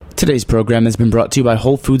Today's program has been brought to you by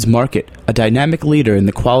Whole Foods Market, a dynamic leader in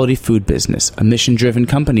the quality food business, a mission-driven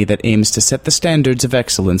company that aims to set the standards of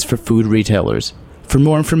excellence for food retailers. For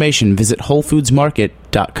more information, visit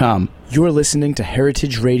WholeFoodsMarket.com. You're listening to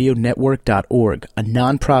HeritageRadioNetwork.org, a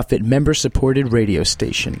nonprofit member-supported radio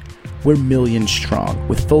station. We're millions strong,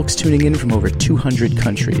 with folks tuning in from over 200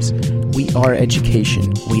 countries. We are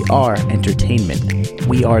education. We are entertainment.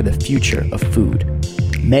 We are the future of food.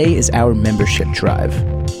 May is our membership drive.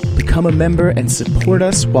 Become a member and support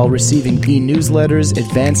us while receiving e-newsletters,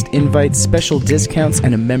 advanced invites, special discounts,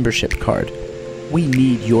 and a membership card. We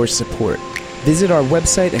need your support. Visit our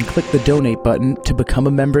website and click the donate button to become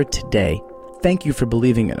a member today. Thank you for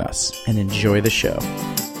believing in us, and enjoy the show.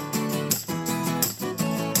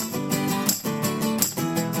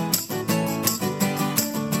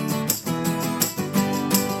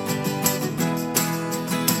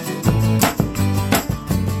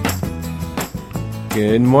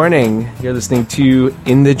 Good morning. You're listening to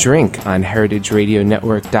In the Drink on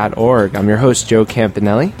HeritageRadioNetwork.org. I'm your host, Joe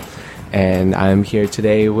Campanelli, and I'm here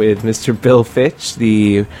today with Mr. Bill Fitch,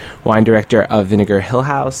 the wine director of Vinegar Hill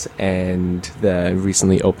House and the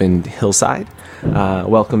recently opened Hillside.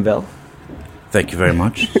 Welcome, Bill. Thank you very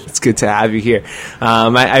much. It's good to have you here.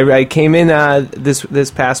 I came in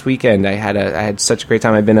this past weekend. I had such a great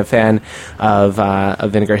time. I've been a fan of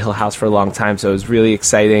Vinegar Hill House for a long time, so it was really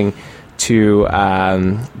exciting to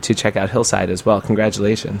check out Hillside as well.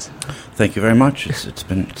 Congratulations! Thank you very much.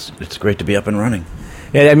 It's great to be up and running.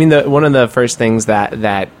 Yeah, I mean, one of the first things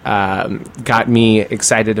that got me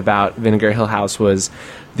excited about Vinegar Hill House was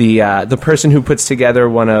the person who puts together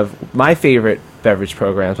one of my favorite beverage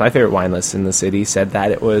programs, my favorite wine lists in the city, said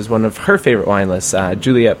that it was one of her favorite wine lists.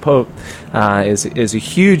 Juliet Pope is a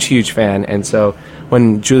huge fan, and so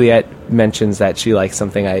when Juliet mentions that she likes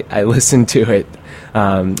something, I listen to it.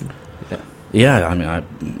 Yeah, I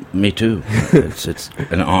mean, me too. It's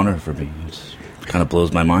an honor for me. It kind of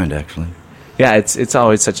blows my mind, actually. Yeah, it's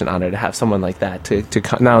always such an honor to have someone like that to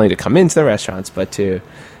not only to come into the restaurants, but to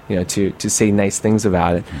say nice things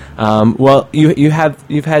about it. Well, you've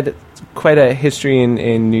had quite a history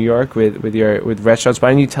in New York with restaurants. Why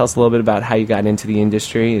don't you tell us a little bit about how you got into the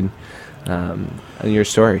industry and your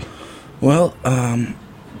story? Well,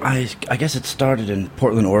 I guess it started in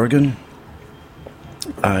Portland, Oregon.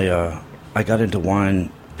 I got into wine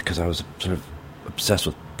because I was sort of obsessed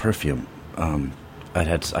with perfume. I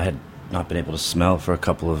had not been able to smell for a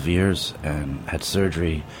couple of years and had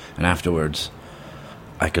surgery, and afterwards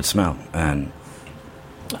I could smell. And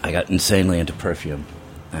I got insanely into perfume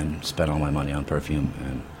and spent all my money on perfume.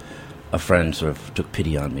 And a friend sort of took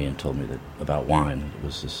pity on me and told me about wine. It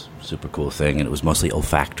was this super cool thing, and it was mostly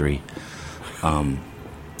olfactory.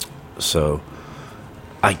 So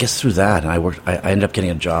I guess through that, and I ended up getting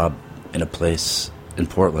a job in a place in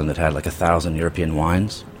Portland that had like 1,000 European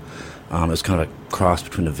wines. It was kind of a cross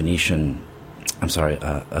between a Viennese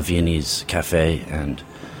cafe and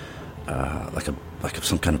like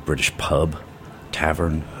some kind of British pub,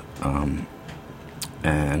 tavern,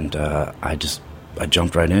 and I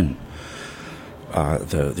jumped right in.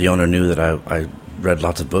 The owner knew that I read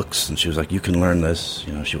lots of books, and she was like, "You can learn this."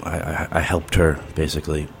 I helped her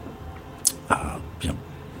basically,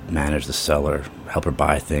 manage the cellar, help her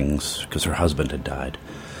buy things because her husband had died.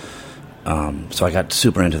 So I got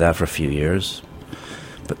super into that for a few years,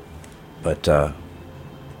 but there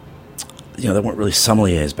weren't really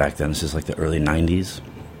sommeliers back then. This is like the early '90s,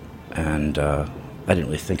 and I didn't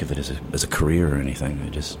really think of it as a career or anything. I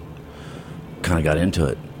just kind of got into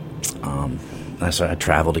it. I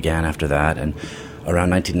traveled again after that, and around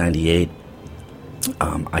 1998,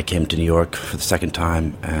 I came to New York for the second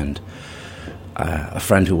time, and a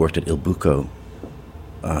friend who worked at Il Buco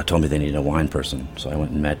told me they needed a wine person. So I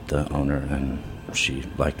went and met the owner, and she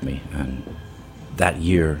liked me. And that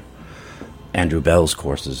year, Andrew Bell's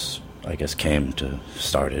courses, I guess,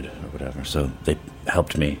 started or whatever. So they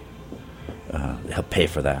helped me, helped pay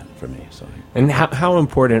for that for me. So. And how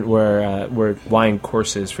important were wine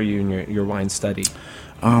courses for you in your wine study?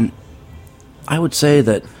 I would say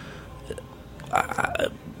that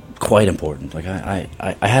quite important. Like I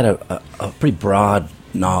had a pretty broad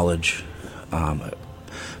knowledge,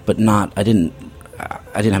 but I didn't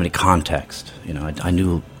have any context. I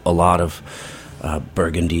knew a lot of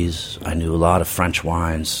Burgundies. I knew a lot of French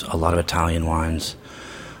wines, a lot of Italian wines,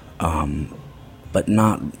 but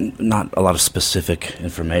not a lot of specific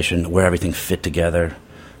information where everything fit together.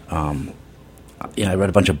 I read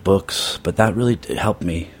a bunch of books, but that really helped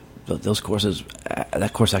me.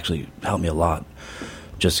 That course actually helped me a lot,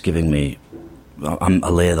 just giving me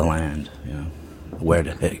a lay of the land, where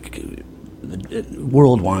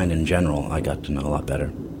world wine in general, I got to know a lot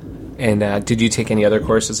better. And did you take any other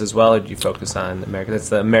courses as well, or did you focus on American? That's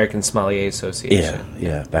the American Sommelier Association.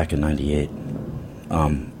 Yeah, back in '98.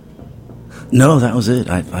 No, that was it.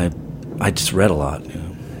 I just read a lot,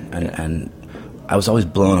 and I was always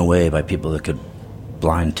blown away by people that could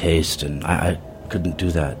blind taste, and I couldn't do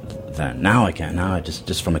that then. Now I can. Now I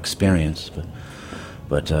just from experience,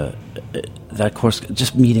 but that course,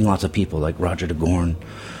 just meeting lots of people like Roger de Gorn,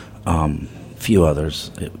 few others,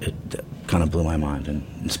 it kind of blew my mind and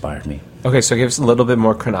inspired me. Okay, so give us a little bit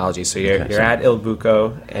more chronology. So you're at Il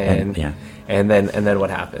Buco, and then what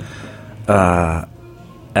happened?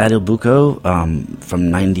 At Il Buco,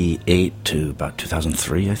 from '98 to about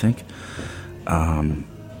 2003, I think. I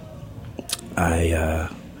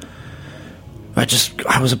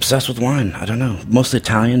was obsessed with wine. I don't know, mostly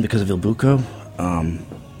Italian because of Il Buco,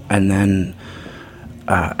 and then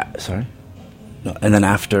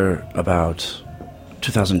after about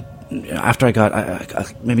 2000, after I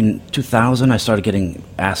got maybe in 2000, I started getting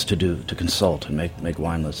asked to consult and make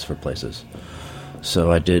wine lists for places. So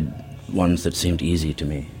I did ones that seemed easy to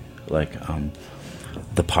me, like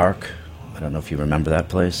the Park. I don't know if you remember that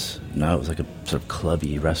place. No, it was like a sort of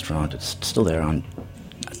clubby restaurant. It's still there on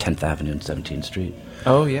 10th Avenue and 17th Street.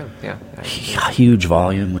 Oh, yeah. Huge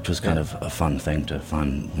volume, which was kind of a fun thing to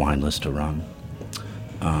fun wine list to run.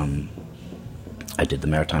 I did the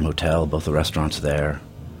Maritime Hotel, both the restaurants there,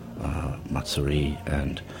 Matsuri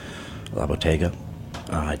and La Bottega.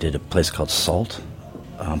 I did a place called Salt.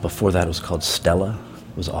 Before that, it was called Stella.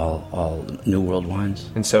 It was all New World wines.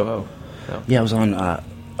 In Soho? No. Yeah, it was on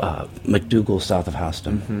McDougal, south of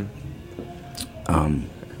Houston. Mm-hmm.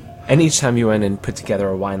 And each time you went and put together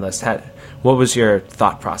a wine list, what was your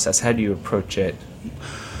thought process? How do you approach it?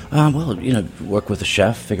 Well, work with the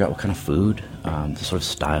chef, figure out what kind of food, the sort of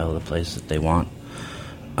style of the place that they want.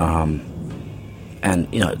 And,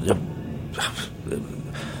 it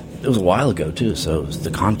was a while ago, too, so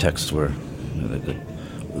the contexts were, the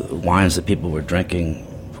wines that people were drinking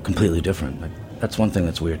were completely different. Like, that's one thing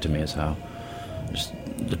that's weird to me, is how just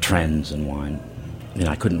the trends in wine.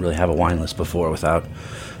 I couldn't really have a wine list before without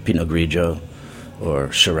Pinot Grigio or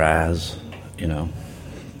Shiraz,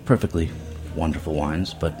 perfectly wonderful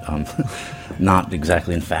wines, but not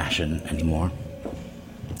exactly in fashion anymore.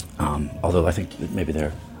 Although I think that maybe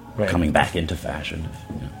they're coming back into fashion,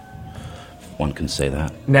 if one can say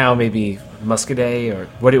that. Now maybe Muscadet, or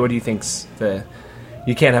what do you think's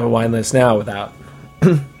you can't have a wine list now without...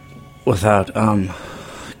 Without,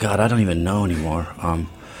 God, I don't even know anymore.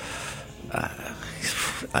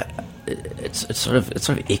 It's sort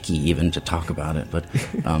of icky even to talk about it, but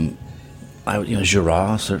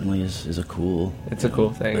Jyrah certainly is a cool. It's a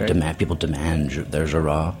cool thing. Right? People demand their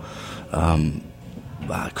Jyrah.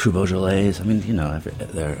 Cru Beaujolais. I mean,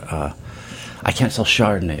 they're. I can't sell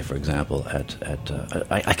Chardonnay, for example. I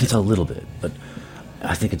can sell a little bit, but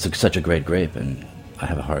I think it's such a great grape, and I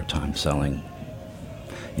have a hard time selling.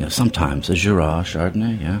 Sometimes a Jyrah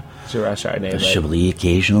Chardonnay, yeah. Jyrah Chardonnay, a Chablis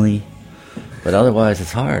occasionally, but otherwise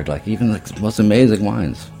it's hard. Like even the most amazing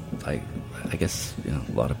wines, I guess a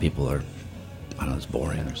lot of people are, I don't know, it's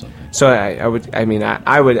boring or something. So I would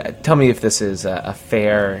tell me if this is a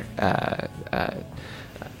fair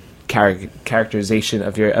characterization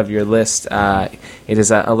of your list. It is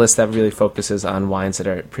a list that really focuses on wines that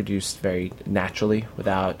are produced very naturally,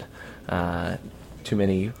 without too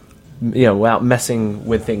many. Without messing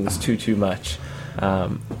with things too much.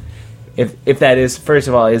 If that is, first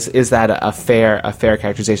of all, is that a fair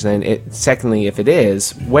characterization? And secondly, if it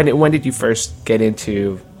is, when did you first get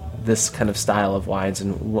into this kind of style of wines,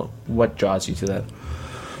 and what draws you to that?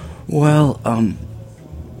 Well,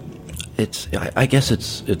 I guess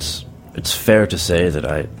it's fair to say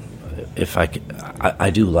that I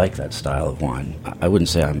do like that style of wine. I wouldn't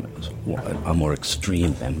say I'm a more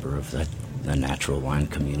extreme member of the natural wine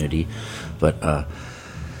community, but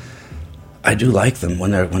I do like them when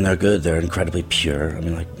they're good. They're incredibly pure. I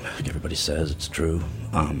mean, like everybody says, it's true.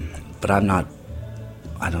 But I'm not.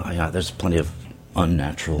 There's plenty of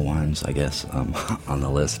unnatural wines, I guess, on the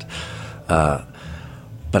list. But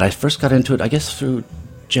I first got into it, I guess, through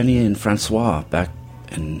Jenny and Francois back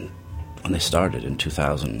when they started in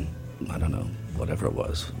 2000. I don't know, whatever it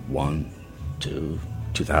was,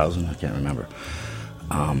 2000. I can't remember.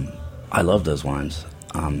 I love those wines.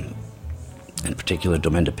 In particular,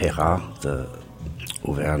 Domaine de Peyrat, the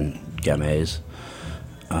Auvergne Gamay.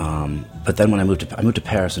 But then when I moved to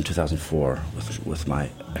Paris in 2004 with my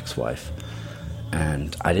ex-wife,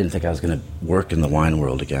 and I didn't think I was going to work in the wine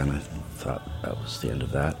world again. I thought that was the end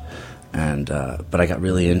of that. And but I got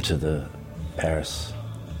really into the Paris,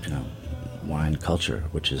 wine culture,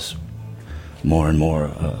 which is more and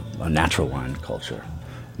more a natural wine culture.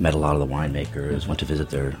 met a lot of the winemakers, went to visit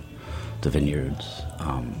the vineyards.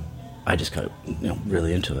 I just got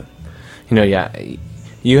really into it.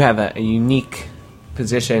 You have a unique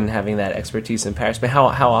position having that expertise in Paris. But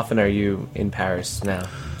how often are you in Paris now?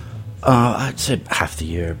 I'd say half the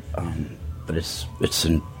year, but it's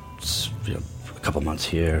a couple months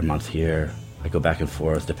here, a month here. I go back and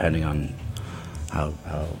forth depending on how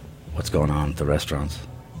what's going on at the restaurants.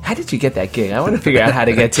 How did you get that gig? I want to figure out how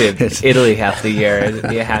to get to Italy half the year and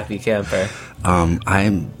be a happy camper. I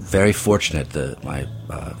am very fortunate that my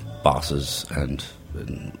bosses and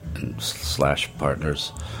slash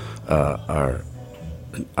partners are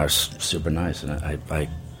super nice, and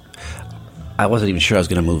I wasn't even sure I was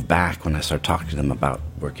going to move back when I started talking to them about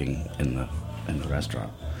working in the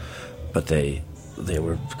restaurant, but they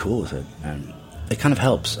were cool with it, and it kind of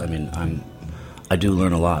helps. I mean, I do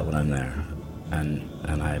learn a lot when I'm there, and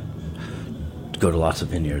I go to lots of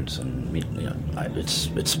vineyards and meet.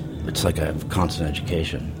 It's like a constant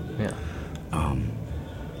education. Yeah.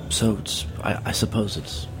 So I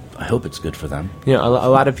suppose I hope it's good for them. A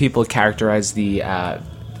lot of people characterize the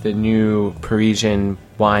new Parisian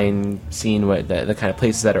wine scene, the kind of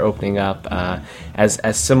places that are opening up,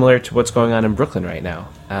 as similar to what's going on in Brooklyn right now.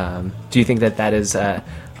 Do you think that is a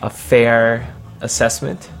fair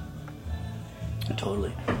assessment?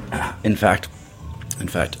 Totally. In fact,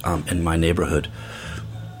 in my neighborhood,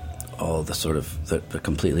 all the sort of the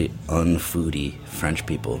completely unfoodie French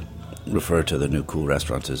people refer to the new cool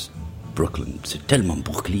restaurants as Brooklyn. C'est tellement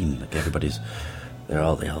Brooklyn. Like they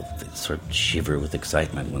all sort of shiver with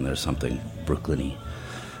excitement when there's something Brooklyny.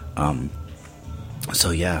 So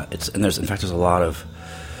yeah, there's a lot of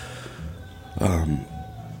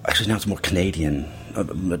actually now it's more Canadian,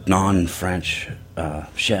 non-French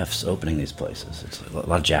chefs opening these places. It's a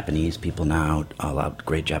lot of Japanese people now, a lot of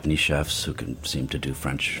great Japanese chefs who can seem to do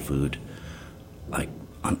French food like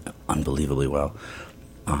unbelievably well.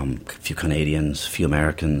 A few Canadians, a few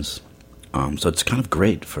Americans. So it's kind of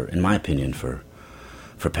great in my opinion, for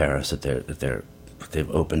Paris that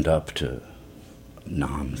they've opened up to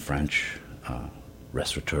non-French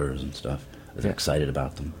restaurateurs and stuff. They're excited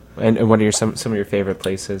about them. And what are some of your favorite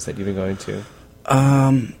places that you've been going to?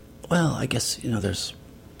 Well, I guess there's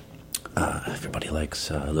everybody likes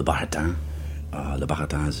Le Baratin. Le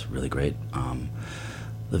Baratin is really great.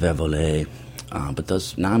 Le Verre Volé, but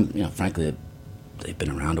those now, frankly, they've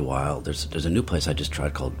been around a while. There's a new place I just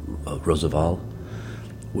tried called Roosevelt,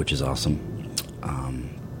 which is awesome.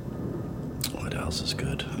 What else is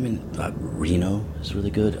good? I mean, Reno is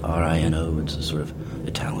really good. Rino. It's a sort of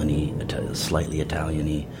Italian-y, slightly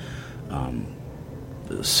Italian-y,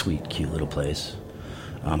 sweet, cute little place.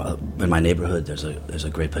 In my neighborhood, there's a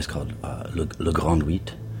great place called Le Grand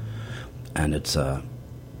Huit, and it's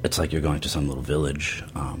like you're going to some little village.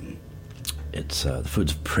 The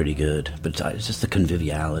food's pretty good, but it's just the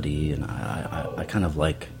conviviality, and I kind of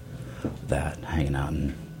like that, hanging out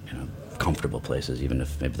in comfortable places, even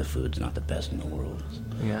if maybe the food's not the best in the world.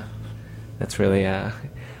 Yeah, that's really. I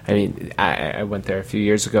mean, I went there a few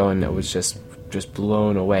years ago, and it was just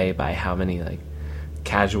blown away by how many like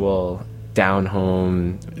casual, down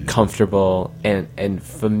home, comfortable, and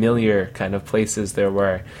familiar kind of places there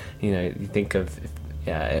were. You think of.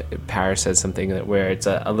 Paris has something where it's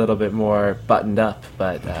a little bit more buttoned up,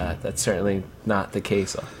 but that's certainly not the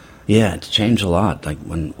case. Yeah, it's changed a lot. Like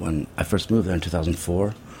when I first moved there in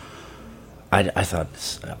 2004, I thought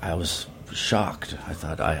I was shocked. I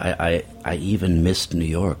thought I even missed New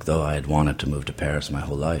York, though I had wanted to move to Paris my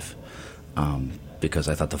whole life, because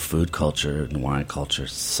I thought the food culture and wine culture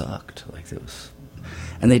sucked. Like it was,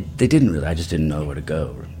 and they didn't really. I just didn't know where to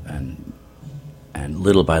go, and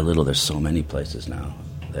little by little, there's so many places now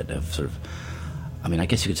that have sort of, I mean, I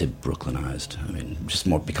guess you could say Brooklynized. I mean, just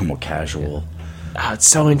become more casual. Oh, it's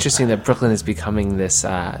so interesting that Brooklyn is becoming this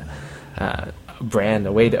brand,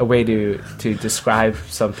 a way to describe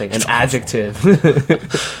something, an adjective.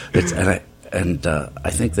 I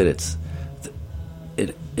think that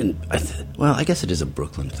well, I guess it is a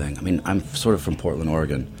Brooklyn thing. I mean, I'm sort of from Portland,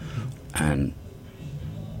 Oregon, and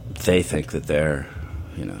they think that they're,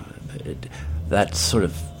 that sort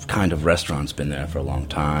of kind of restaurant's been there for a long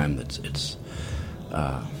time. It's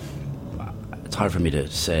hard for me to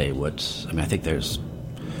say what's. I mean, I think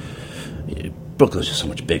Brooklyn's just so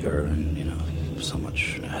much bigger, and so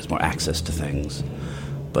much has more access to things.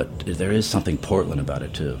 But there is something Portland about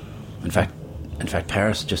it too. In fact,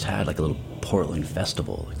 Paris just had like a little Portland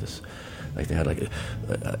festival, like this. Like they had like,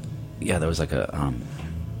 there was like a.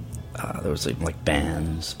 There was like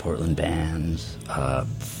bands, Portland bands,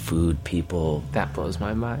 food people. That blows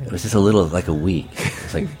my mind. It was just a little like a week.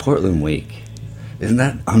 It's like Portland week. Isn't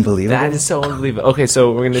that unbelievable? That is so unbelievable. Okay,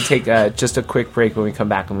 so we're going to take just a quick break. When we come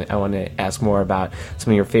back, I want to ask more about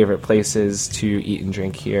some of your favorite places to eat and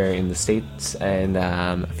drink here in the States, and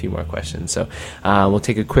a few more questions. So we'll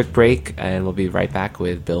take a quick break, and we'll be right back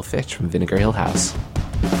with Bill Fitch from Vinegar Hill House.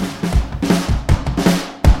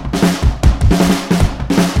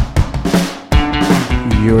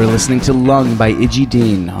 You're listening to Lung by Iggy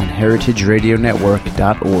Dean on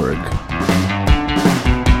heritageradionetwork.org.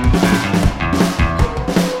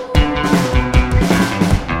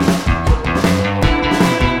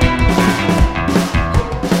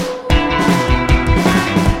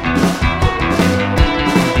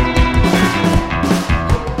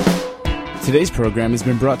 Today's program has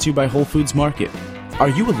been brought to you by Whole Foods Market. Are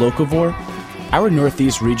you a locavore? Our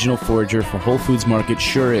Northeast regional forager for Whole Foods Market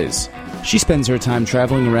sure is. She spends her time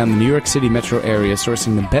traveling around the New York City metro area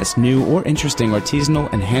sourcing the best new or interesting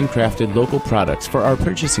artisanal and handcrafted local products for our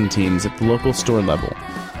purchasing teams at the local store level.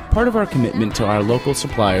 Part of our commitment to our local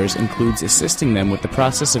suppliers includes assisting them with the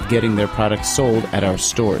process of getting their products sold at our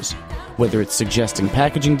stores. Whether it's suggesting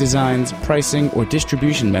packaging designs, pricing, or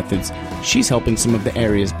distribution methods, she's helping some of the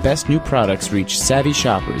area's best new products reach savvy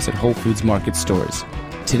shoppers at Whole Foods Market stores.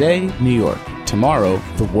 Today, New York. Tomorrow,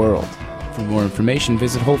 the world. For more information,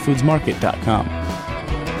 visit WholeFoodsMarket.com.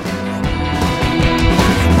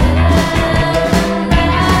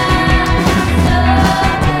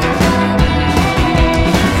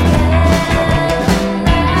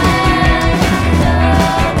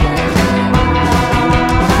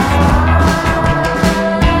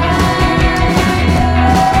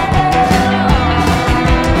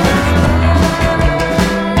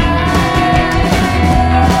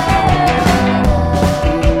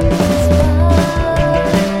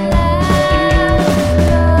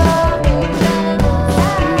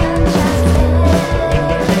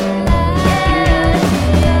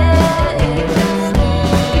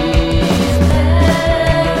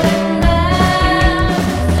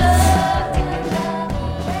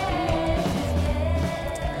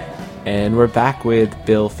 We're back with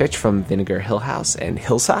Bill Fitch from Vinegar Hill House and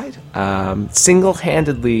Hillside,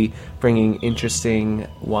 single-handedly bringing interesting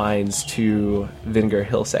wines to Vinegar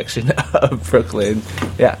Hill section of Brooklyn.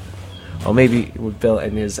 Yeah, well, maybe with Bill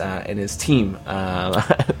and his team,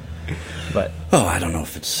 but I don't know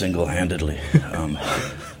if it's single-handedly.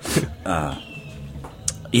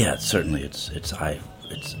 Yeah, certainly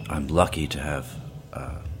I'm lucky to have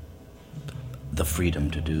the freedom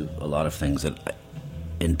to do a lot of things that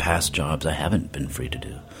in past jobs I haven't been free to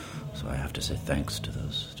do. So I have to say thanks to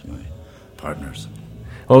my partners.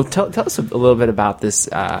 Well, tell us a little bit about this,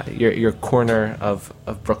 your corner of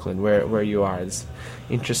Brooklyn, where you are. This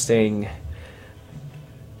interesting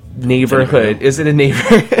neighborhood. Is it a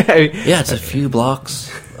neighborhood? Yeah, it's a few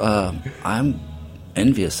blocks. I'm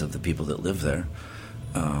envious of the people that live there.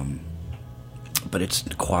 But it's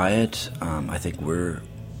quiet. I think we're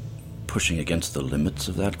pushing against the limits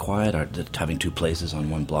of that quiet. Having two places on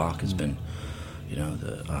one block has been,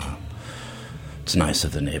 it's nice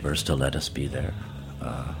of the neighbors to let us be there.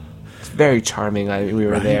 It's very charming. We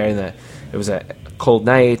were there, and it was a cold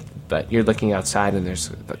night, but you're looking outside, and there's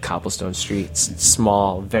the cobblestone streets,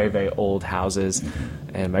 small, very, very old houses,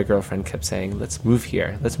 and my girlfriend kept saying, "Let's move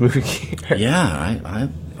here. Let's move here." Yeah,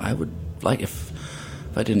 I would like if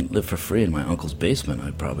I didn't live for free in my uncle's basement,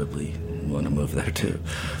 I'd probably want to move there too.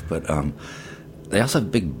 But they also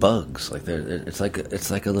have big bugs. Like it's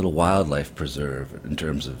like a little wildlife preserve in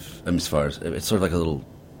terms of. As far as it's sort of like a little,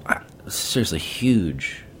 seriously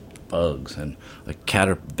huge bugs and like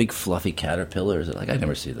big fluffy caterpillars. Like I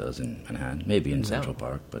never see those in Manhattan. Maybe in Central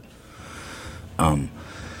Park, but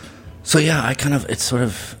so yeah, it's sort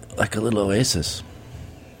of like a little oasis.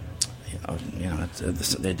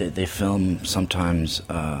 They film sometimes.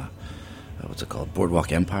 What's it called?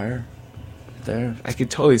 Boardwalk Empire. There, I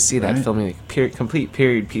could totally see that filming complete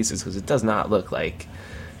period pieces because it does not look like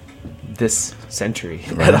this century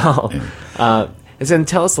at all. Yeah. And then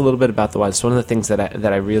tell us a little bit about the wine. It's one of the things that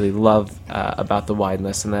I really love about the wine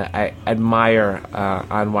list, and that I admire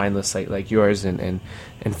on wine lists like yours and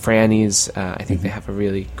Franny's. I think they have a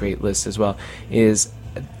really great list as well. Is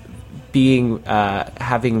being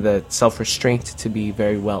having the self-restraint to be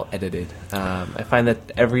very well edited. I find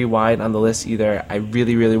that every wine on the list, either I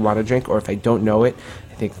really, really want to drink, or if I don't know it,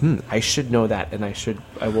 I think, I should know that, and I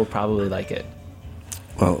will probably like it.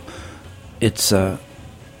 Well, it's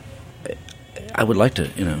I would like to,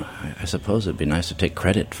 I suppose it'd be nice to take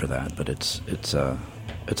credit for that, but it's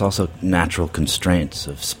also natural constraints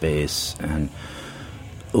of space and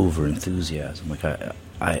over enthusiasm. Like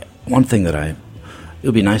one thing that it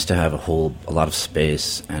would be nice to have a lot of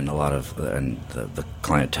space and the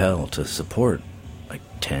clientele to support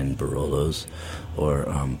 10 Barolos, or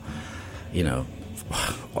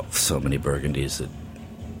so many Burgundies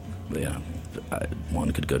that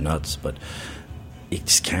one could go nuts, but you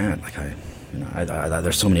just can't. Like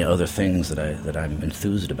there's so many other things that I'm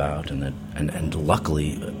enthused about, and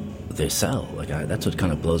luckily they sell. Like that's what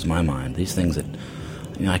kind of blows my mind. These things that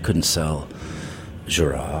I couldn't sell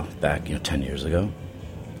Jura back 10 years ago.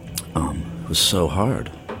 It was so hard.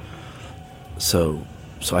 So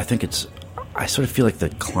I think I sort of feel like the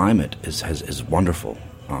climate is wonderful,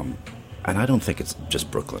 and I don't think it's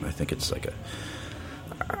just Brooklyn. I think it's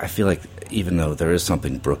I feel like even though there is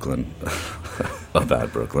something Brooklyn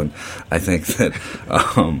about Brooklyn, I think that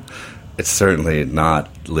it's certainly not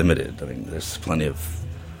limited. I mean, there's plenty of.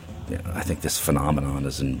 I think this phenomenon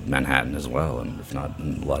is in Manhattan as well, and if not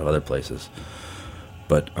in a lot of other places.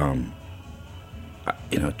 But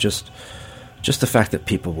just the fact that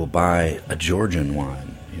people will buy a Georgian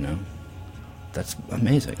wine, that's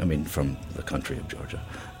amazing. I mean, from the country of Georgia.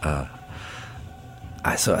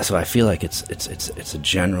 So I feel like it's a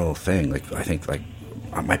general thing. Like I think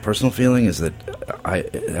my personal feeling is that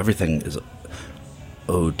everything is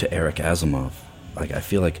owed to Eric Asimov. Like I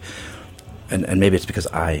feel like, and maybe it's because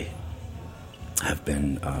I have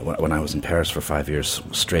been when I was in Paris for 5 years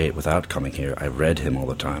straight without coming here, I read him all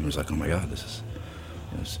the time. I was like, oh my God, this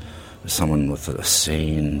is someone with a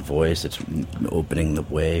sane voice. It's opening the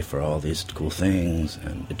way for all these cool things,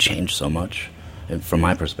 and it changed so much from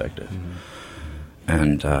my perspective. Mm-hmm.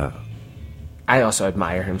 And I also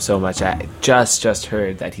admire him so much. I just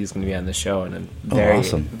heard that he's going to be on the show, and I'm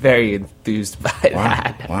awesome. very enthused by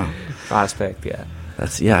that. Wow, prospect.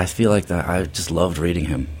 Yeah, I feel like that. I just loved reading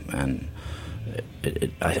him, and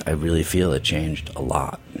I really feel it changed a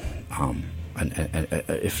lot. And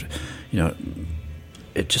if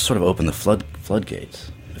it just sort of opened the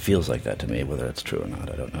floodgates. It feels like that to me. Whether that's true or not,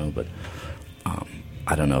 I don't know. But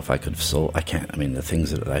I don't know if I could have sold. I can't. I mean, the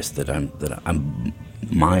things that I'm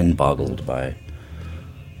mind boggled by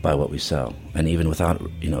what we sell, and even without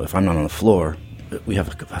if I'm not on the floor, we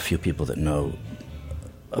have a few people that know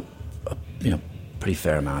a pretty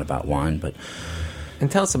fair amount about wine. But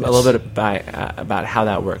and tell us a little bit about how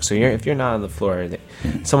that works. So if you're not on the floor,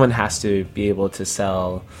 someone has to be able to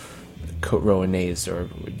sell Côte Rouennaise or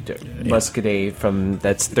Muscadet from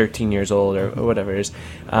that's 13 years old or whatever it is.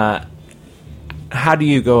 How do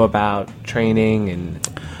you go about training, and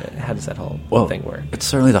how does that whole thing work? It's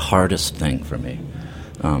certainly the hardest thing for me.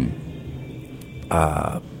 I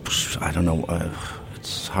don't know.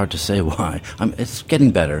 It's hard to say why. It's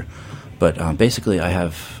getting better, but basically I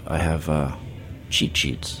have cheat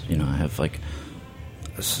sheets. I have like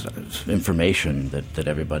information that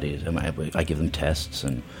everybody. I give them tests,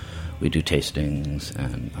 and we do tastings,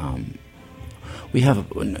 and we have.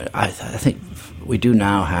 I think we do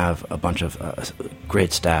now have a bunch of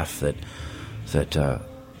great staff that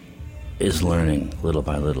is learning little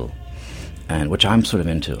by little, and which I'm sort of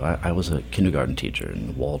into. I was a kindergarten teacher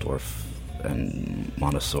in Waldorf and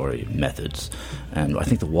Montessori methods, and I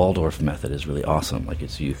think the Waldorf method is really awesome. Like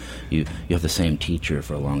it's you have the same teacher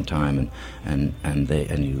for a long time,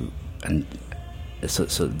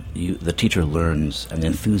 so the teacher learns, and the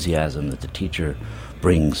enthusiasm that the teacher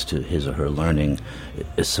brings to his or her learning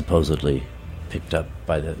is supposedly picked up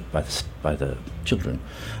by the children,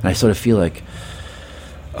 and I sort of feel like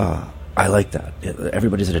I like that.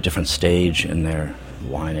 Everybody's at a different stage in their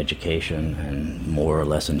wine education and more or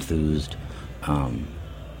less enthused, and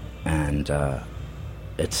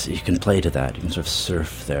you can play to that. You can sort of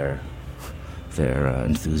surf their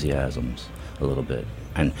enthusiasms a little bit.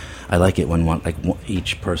 And I like it when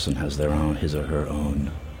each person has his or her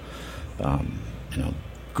own,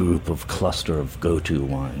 group of cluster of go-to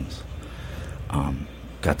wines.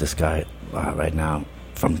 Got this guy right now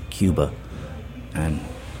from Cuba, and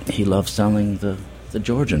he loves selling the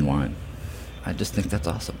Georgian wine. I just think that's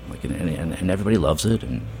awesome. And everybody loves it,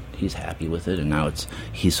 and he's happy with it. And now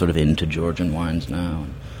he's sort of into Georgian wines now.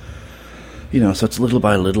 And, so it's little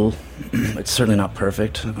by little. It's certainly not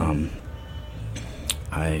perfect. When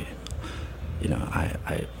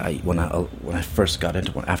I first got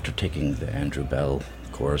into one, after taking the Andrew Bell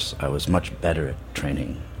course, I was much better at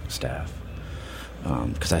training staff,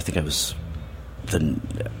 because I think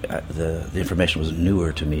the information was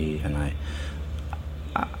newer to me, and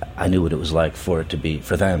I knew what it was like for it to be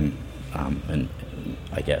for them, and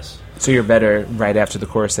I guess. So you're better right after the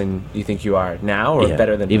course than you think you are now, or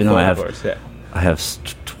better than even though the course? Yeah. I have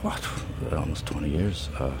almost 20 years.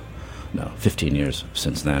 15 years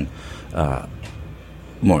since then,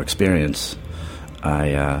 more experience.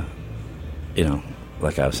 I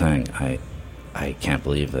like I was saying, I can't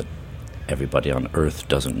believe that everybody on Earth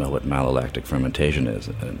doesn't know what malolactic fermentation is,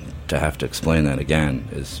 and to have to explain that again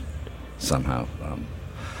is somehow,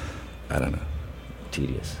 I don't know,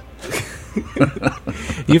 tedious.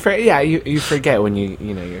 You forget when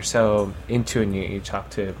you're so into it, and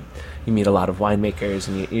you meet a lot of winemakers,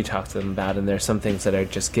 and you talk to them about it, and there's some things that are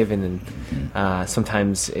just given, and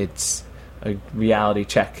sometimes it's a reality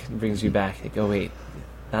check. It brings you back. Like, oh wait,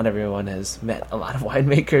 not everyone has met a lot of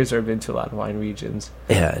winemakers or been to a lot of wine regions.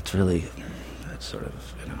 Yeah, it's sort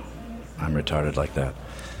of, I'm retarded like that.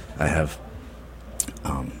 I have,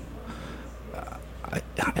 I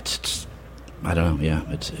don't know. Yeah,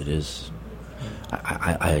 it is.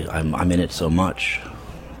 I'm in it so much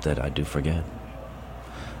that I do forget,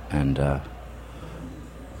 and but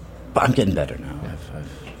I'm getting better now.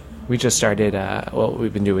 We just started.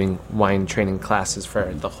 We've been doing wine training classes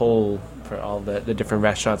for all the different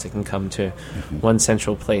restaurants that can come to one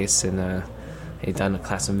central place, and they've done a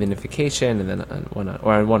class on vinification, and then one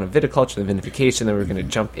on viticulture and vinification. Then we're going to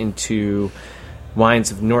jump into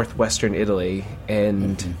wines of northwestern Italy,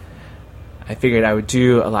 and I figured I would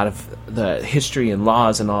do a lot of the history and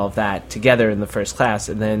laws and all of that together in the first class,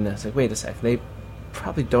 and then I was like, wait a second, they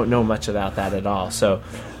probably don't know much about that at all. So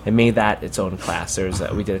I made that its own class.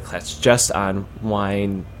 We did a class just on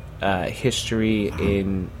wine history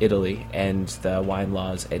in Italy and the wine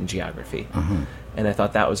laws and geography. And I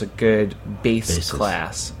thought that was a good basis.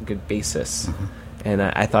 Class, a good basis. And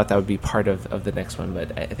I thought that would be part of the next one,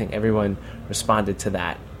 but I think everyone responded to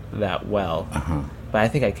that well. But I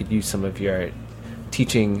think I could use some of your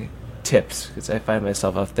teaching tips, because I find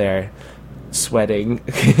myself up there sweating,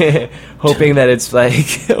 hoping that it's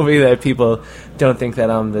hoping that people don't think that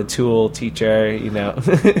I'm the tool teacher,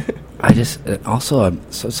 I just also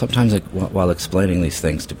sometimes while explaining these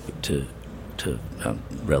things to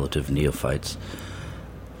relative neophytes,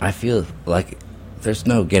 I feel like there's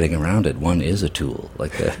no getting around it. One is a tool.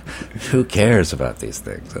 Who cares about these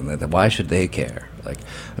things, and why should they care?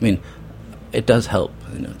 It does help.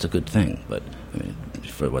 It's a good thing, but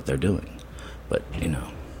for what they're doing. But I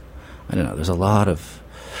don't know. There's a lot of.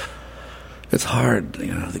 It's hard.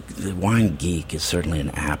 The wine geek is certainly an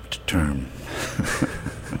apt term.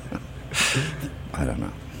 I don't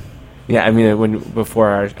know. Yeah,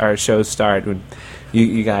 before our show started, when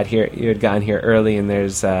you got here, you had gotten here early, and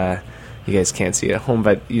there's you guys can't see it at home,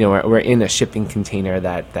 but we're in a shipping container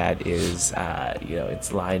that is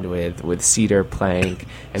it's lined with cedar plank,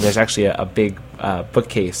 and there's actually a big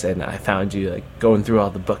bookcase, and I found you going through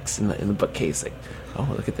all the books in the bookcase, oh,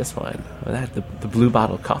 look at this one, the Blue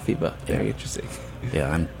Bottle Coffee book, very interesting.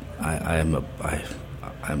 Yeah,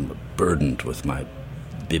 I'm burdened with my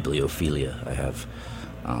bibliophilia. I have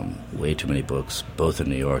way too many books, both in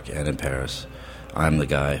New York and in Paris. I'm the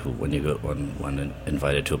guy who, when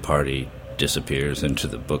invited to a party, disappears into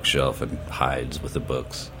the bookshelf and hides with the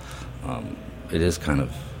books. It is kind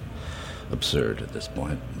of absurd at this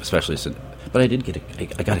point, especially since. But I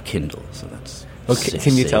got a Kindle, so that's. Okay,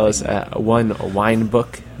 can you tell us one wine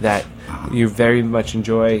book that you very much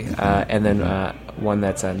enjoy, and then one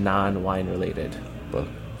that's a non-wine related book?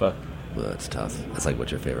 Well, that's tough. That's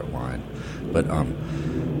what's your favorite wine? But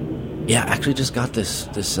yeah, I actually just got this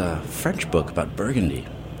French book about Burgundy,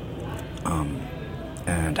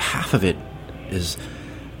 and half of it is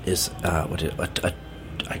I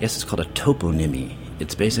guess it's called a toponymy.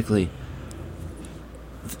 It's basically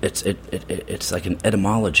it's like an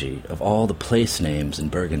etymology of all the place names in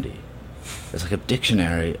Burgundy. It's like a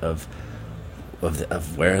dictionary of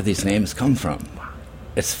where these names come from.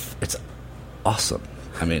 It's awesome.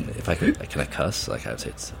 If I could, can I cuss? I would say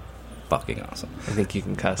it's fucking awesome. I think you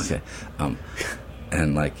can cuss. Okay.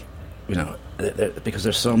 And because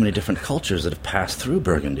there's so many different cultures that have passed through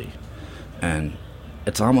Burgundy, and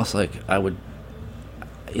it's almost like I would,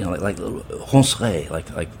 like Ronceray,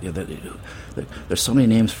 there's so many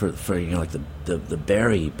names for the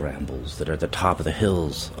berry brambles that are at the top of the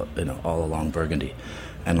hills, all along Burgundy,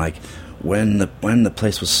 and when the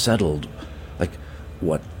place was settled, like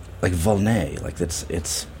Volnay,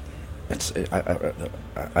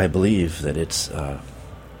 I believe that it's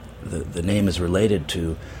the name is related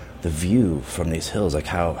to the view from these hills,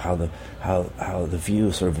 how the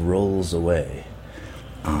view sort of rolls away,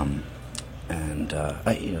 and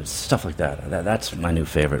stuff like that. That's my new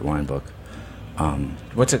favorite wine book.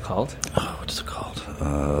 What's it called? What's it called?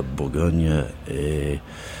 Bourgogne et.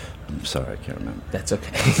 I'm sorry, I can't remember. That's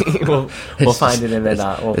okay. we'll find it, and then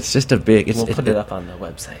it's just a big. We'll put it up on the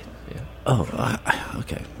website. Yeah. Oh,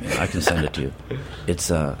 okay. Yeah, I can send it to you.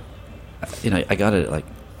 It's I got it at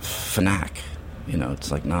Fnac.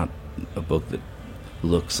 It's not a book that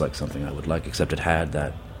looks like something I would like, except it had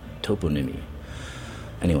that toponymy.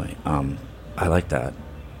 Anyway, I like that.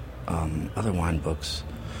 Other wine books.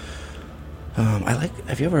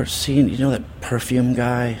 Have you ever seen, that perfume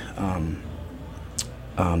guy?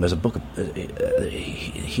 There's a book,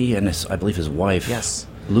 he and I believe his wife, Yes.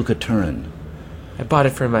 Luca Turin. I bought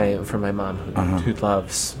it for my mom who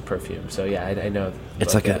loves perfume. So yeah, I know.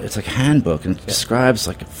 It's like a handbook, and it describes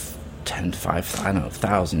like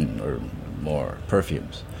 1,000 or more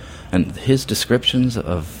perfumes, and his descriptions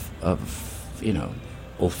of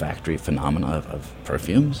olfactory phenomena of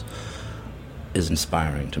perfumes is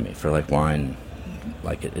inspiring to me for like wine.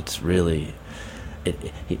 Like it's really,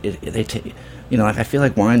 they take. I feel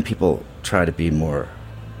like wine people try to be more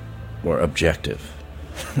objective,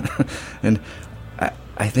 and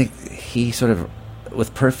I think he sort of,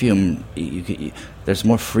 with perfume, there's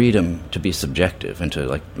more freedom to be subjective and to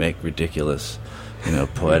like make ridiculous,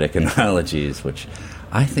 poetic analogies, which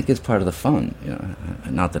I think is part of the fun.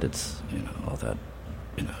 Not that it's all that.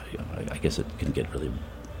 I guess it can get really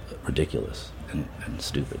ridiculous and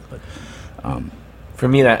stupid, but. For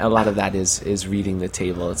me, a lot of that is reading the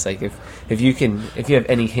table. It's like if you have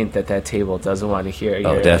any hint that table doesn't want to hear,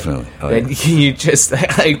 definitely. Then you just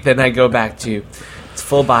then I go back to, it's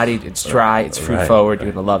full bodied, it's dry, it's fruit forward. Right.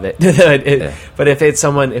 You're gonna love it. But if it's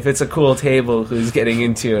a cool table who's getting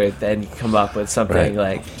into it, then you come up with something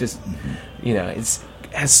like just it's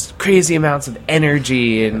has crazy amounts of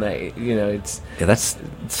energy and that's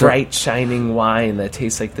bright shining wine that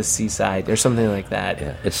tastes like the seaside or something like that.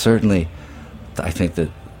 Yeah, it's certainly. I think that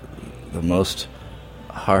the most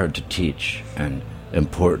hard to teach and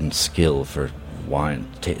important skill for wine,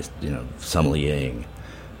 sommeliering,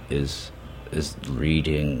 is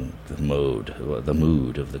reading the mood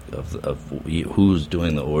of who's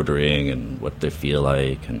doing the ordering and what they feel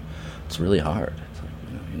like, and it's really hard. It's like,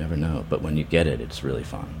 you never know, but when you get it, it's really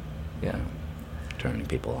fun. Yeah, turning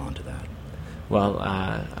people on to that. Well,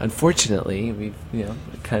 unfortunately, we've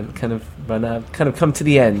kind of come to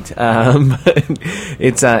the end.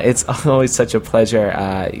 It's always such a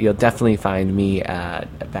pleasure. You'll definitely find me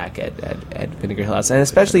back at Vinegar Hill House, and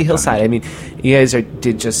especially Hillside. I mean, you guys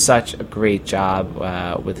did just such a great job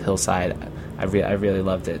with Hillside. I really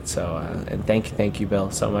loved it. So, and thank you,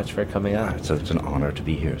 Bill, so much for coming on. It's an honor to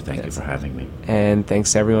be here. Thank you for having me. And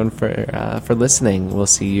thanks to everyone for listening. We'll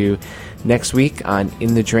see you next week on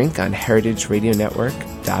In the Drink on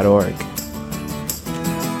heritageradionetwork.org.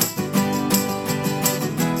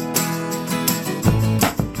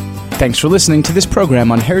 Thanks for listening to this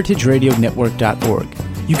program on heritageradionetwork.org.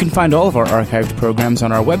 You can find all of our archived programs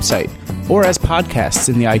on our website or as podcasts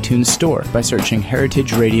in the iTunes Store by searching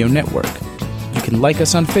Heritage Radio Network. You can like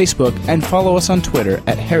us on Facebook and follow us on Twitter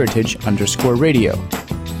at @heritage_radio.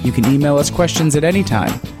 You can email us questions at any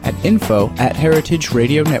time at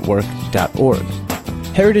info@heritageradionetwork.org.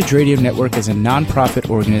 Heritage Radio Network is a non-profit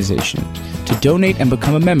organization. To donate and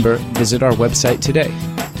become a member, visit our website today.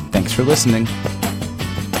 Thanks for listening.